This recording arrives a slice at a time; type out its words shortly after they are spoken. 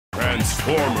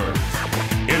Transformers.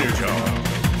 Energon.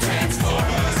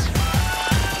 Transformers.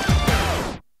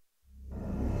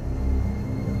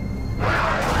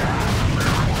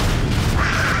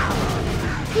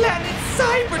 Planet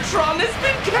Cybertron has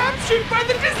been captured by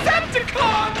the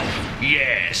Decepticons!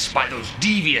 Yes, by those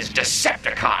devious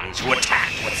Decepticons who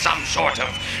attacked with some sort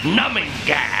of numbing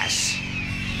gas.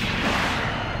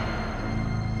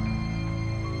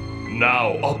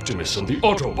 Now Optimus and the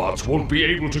Autobots won't be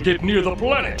able to get near the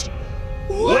planet.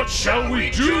 What shall we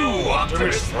do,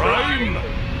 Optimus Prime?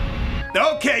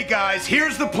 Okay, guys,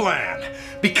 here's the plan.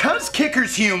 Because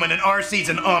Kicker's human and RC's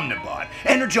an Omnibot,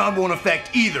 Energon won't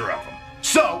affect either of them.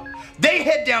 So, they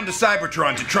head down to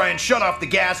Cybertron to try and shut off the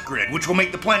gas grid, which will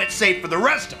make the planet safe for the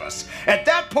rest of us. At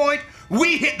that point,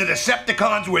 we hit the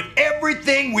Decepticons with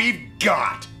everything we've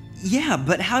got. Yeah,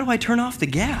 but how do I turn off the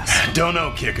gas? Don't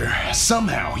know, Kicker.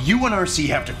 Somehow, you and RC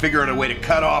have to figure out a way to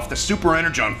cut off the super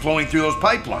energon flowing through those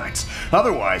pipelines.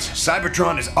 Otherwise,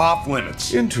 Cybertron is off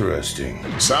limits. Interesting.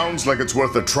 Sounds like it's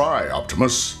worth a try,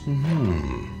 Optimus.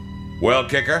 Well,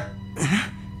 Kicker?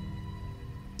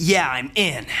 Yeah, I'm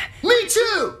in. Me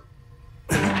too!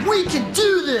 We can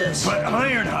do this! But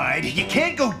Ironhide, you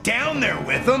can't go down there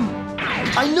with them.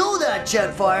 I know that,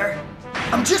 Jetfire.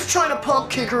 I'm just trying to pump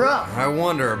Kicker up. I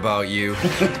wonder about you.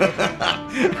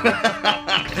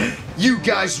 You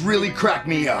guys really crack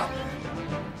me up.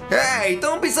 Hey,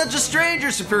 don't be such a stranger,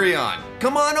 Superion.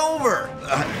 Come on over.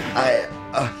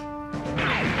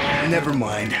 Never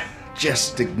mind.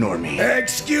 Just ignore me.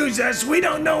 Excuse us, we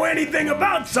don't know anything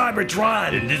about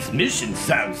Cybertron, and this mission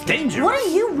sounds dangerous. What are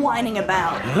you whining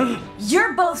about? Huh?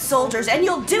 You're both soldiers, and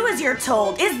you'll do as you're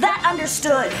told. Is that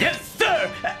understood? Yes,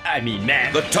 sir! I mean,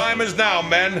 man. The time is now,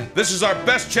 men. This is our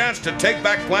best chance to take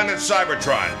back planet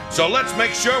Cybertron. So let's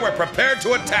make sure we're prepared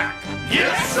to attack.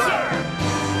 Yes, sir!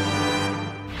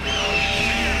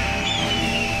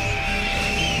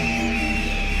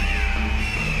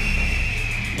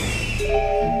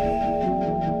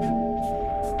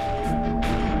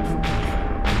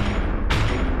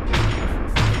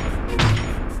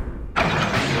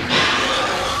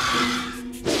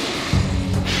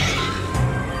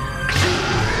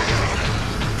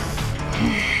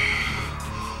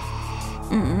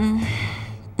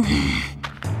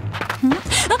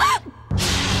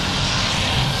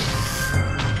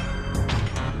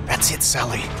 That's it,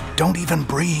 Sally. Don't even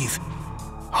breathe.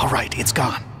 All right, it's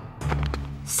gone.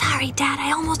 Sorry, Dad,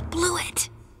 I almost blew it.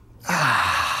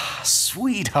 Ah,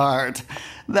 sweetheart.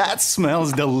 That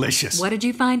smells delicious. What did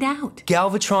you find out?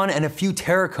 Galvatron and a few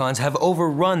Terracons have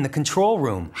overrun the control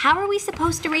room. How are we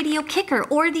supposed to radio Kicker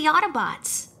or the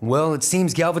Autobots? Well, it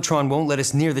seems Galvatron won't let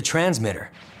us near the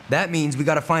transmitter. That means we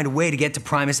gotta find a way to get to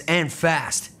Primus and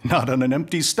fast. Not on an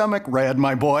empty stomach, Rad,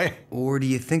 my boy. Or do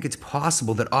you think it's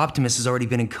possible that Optimus has already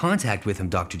been in contact with him,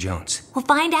 Dr. Jones? We'll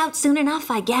find out soon enough,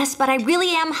 I guess, but I really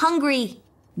am hungry.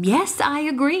 Yes, I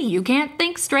agree. You can't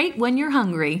think straight when you're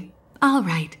hungry. All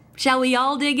right, shall we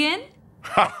all dig in?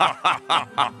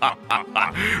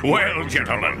 Well,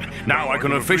 gentlemen, now I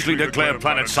can officially declare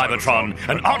planet Cybertron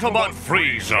an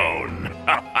Autobot-free zone.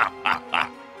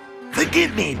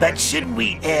 Forgive me, but shouldn't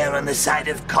we err on the side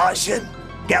of caution?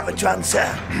 Galvatron, sir?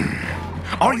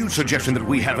 Are you suggesting that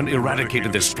we haven't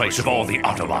eradicated this place of all the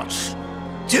Autobots?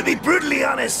 To be brutally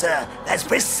honest, sir, that's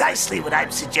precisely what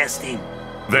I'm suggesting.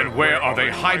 Then where are they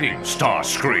hiding,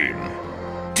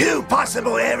 Starscream? Two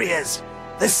possible areas.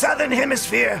 The southern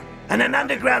hemisphere and an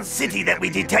underground city that we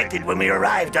detected when we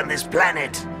arrived on this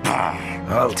planet.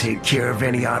 I'll take care of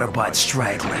any Autobot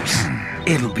stragglers.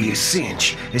 It'll be a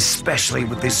cinch, especially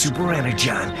with this super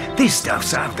energon. This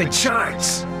stuff's off the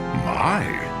charts. My,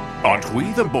 aren't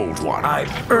we the bold one?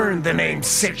 I've earned the name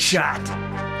Six Shot.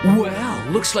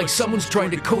 Well, looks like someone's trying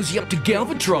to cozy up to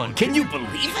Galvatron. Can you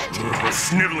believe it?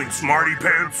 Sniveling smarty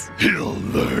pants? He'll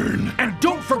learn. And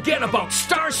don't forget about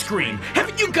Starscream.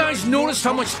 Haven't you guys noticed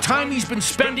how much time he's been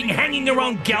spending hanging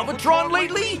around Galvatron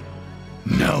lately?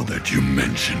 Now that you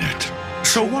mention it.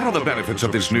 So what are the benefits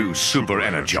of this new super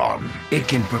energon? It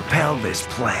can propel this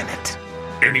planet.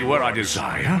 Anywhere I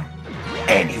desire?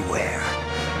 Anywhere.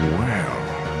 Well...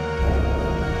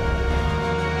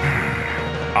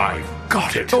 I've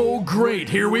got it. Oh, great.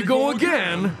 Here we go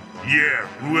again. Yeah,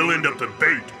 we'll end up the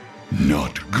bait.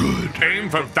 Not good. Aim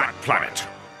for that planet.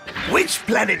 Which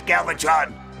planet,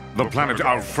 Galvatron? The planet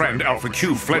our friend Alpha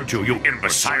Q fled to, you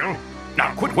imbecile.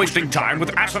 Now quit wasting time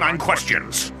with asinine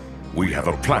questions. We have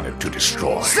a planet to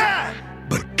destroy. Sir!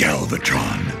 But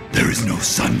Galvatron, there is no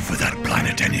sun for that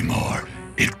planet anymore.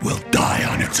 It will die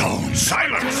on its own.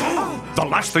 Silence! The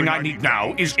last thing I need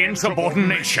now is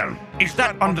insubordination. Is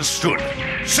that understood?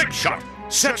 Six Shot,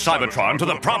 set Cybertron to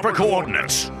the proper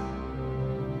coordinates.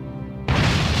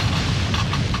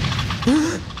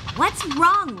 What's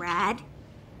wrong, Rad?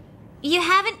 You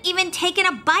haven't even taken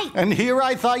a bite. And here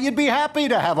I thought you'd be happy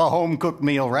to have a home-cooked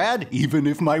meal, Rad, even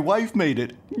if my wife made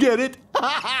it. Get it?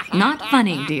 Not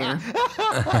funny, dear.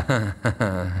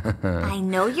 I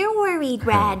know you're worried,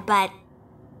 Rad, but...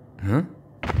 Huh?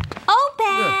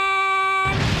 Open!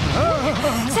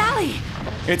 Sally!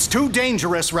 It's too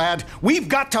dangerous, Rad. We've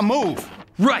got to move.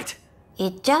 Right.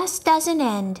 It just doesn't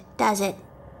end, does it?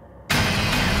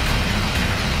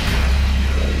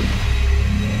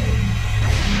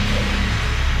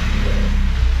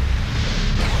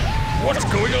 What's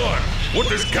going on? What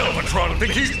does Galvatron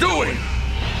think he's doing?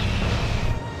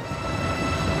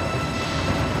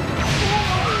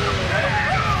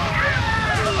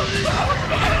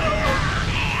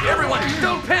 Everyone,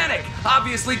 don't panic!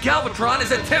 Obviously, Galvatron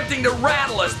is attempting to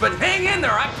rattle us, but hang in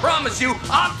there, I promise you,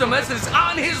 Optimus is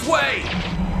on his way!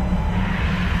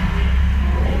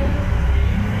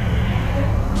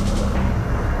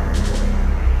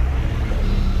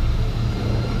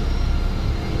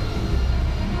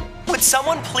 Would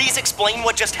someone please explain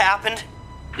what just happened?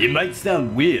 It might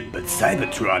sound weird, but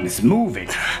Cybertron is moving.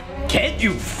 Can't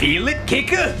you feel it,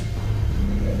 Kicker?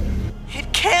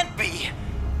 It can't be.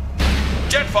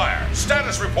 Jetfire,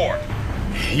 status report.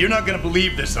 You're not gonna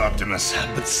believe this, Optimus,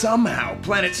 but somehow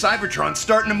planet Cybertron's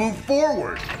starting to move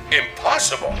forward.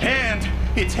 Impossible. And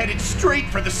it's headed straight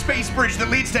for the space bridge that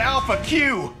leads to Alpha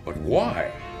Q. But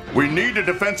why? We need a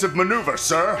defensive maneuver,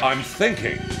 sir. I'm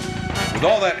thinking. With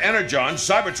all that Energon,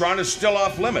 Cybertron is still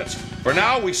off limits. For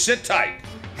now, we sit tight.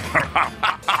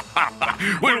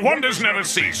 Well, wonders never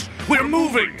cease. We're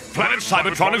moving. Planet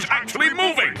Cybertron is actually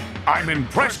moving. I'm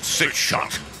impressed, Six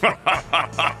Shot.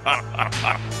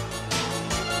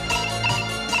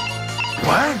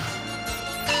 What?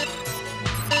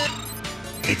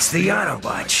 It's the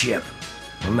Autobot ship.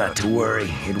 Well, not to worry.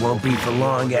 It won't be for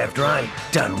long after I'm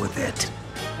done with it.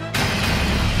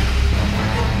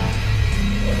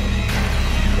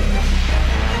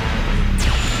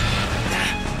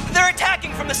 They're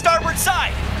attacking from the starboard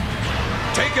side!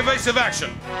 Take evasive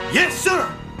action. Yes, sir!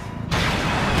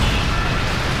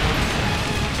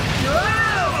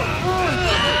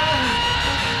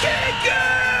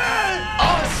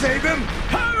 I'll save him!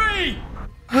 Hurry!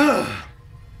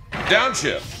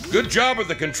 Downshift, good job with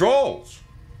the controls.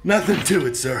 Nothing to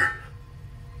it, sir.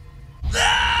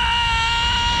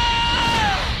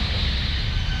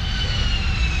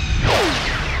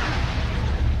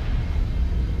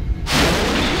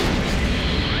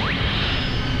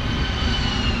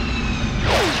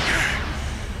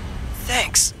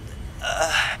 Thanks.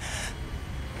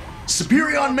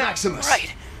 Superion Maximus.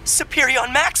 Right.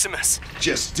 Superion Maximus.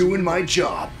 Just doing my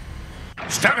job.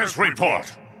 Status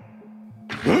report.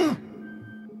 Huh?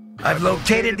 I've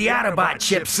located the Autobot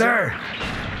ship, sir.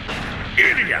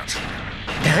 Idiot!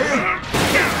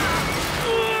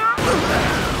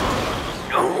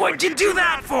 What'd you do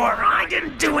that for? I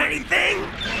didn't do anything.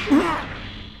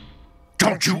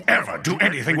 Don't you ever do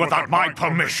anything without my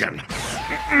permission.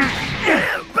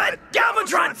 But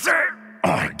Galvatron, sir!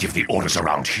 I give the orders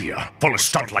around here. Pull a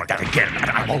stunt like that again, and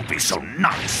I won't be so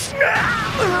nice.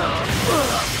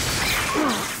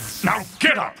 Now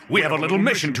get up! We have a little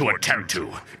mission to attend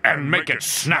to. And make it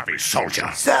snappy, soldier.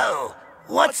 So,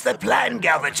 what's the plan,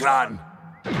 Galvatron?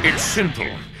 It's simple.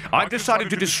 I've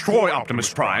decided to destroy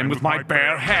Optimus Prime with my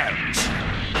bare hands.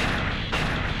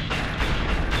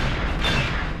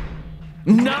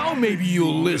 Now maybe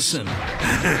you'll listen.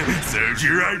 Serves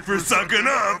you right for sucking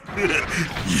up.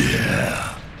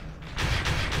 Yeah.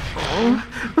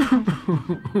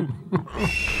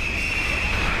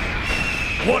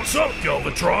 What's up,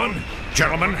 Galvatron?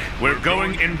 Gentlemen, we're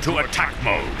going into attack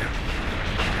mode.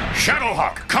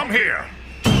 Shadowhawk, come here!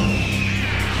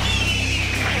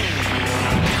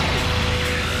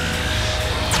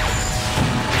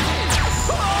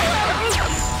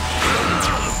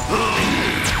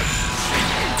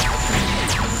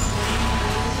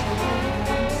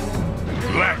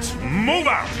 Let's move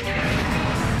out!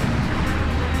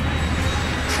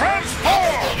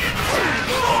 Transform!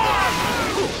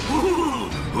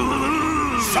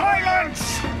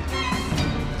 Silence!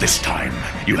 This time,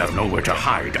 you have nowhere to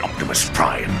hide, Optimus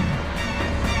Prime.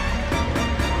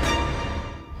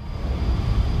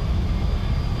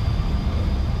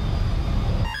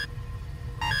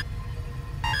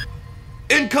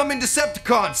 Incoming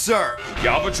Decepticons, sir!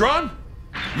 Galvatron?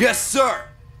 Yes, sir!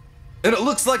 And it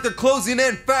looks like they're closing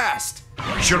in fast!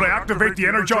 Should I activate the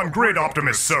Energon grid,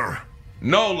 Optimus, sir?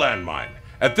 No landmine.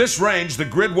 At this range, the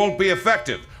grid won't be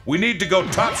effective. We need to go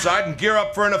topside and gear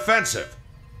up for an offensive.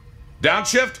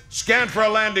 Downshift, scan for a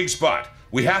landing spot.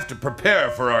 We have to prepare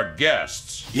for our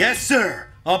guests. Yes, sir.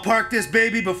 I'll park this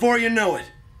baby before you know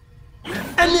it.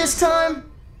 And this time,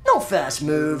 no fast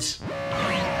moves.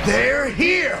 They're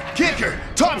here! Kicker,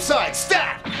 topside,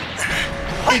 stat!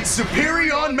 It's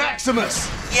Superion Maximus!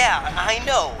 Yeah, I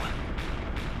know.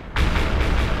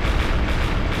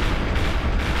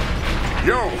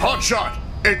 Yo, Hotshot!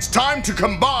 It's time to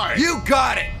combine! You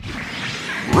got it!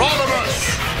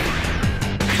 Rodimus!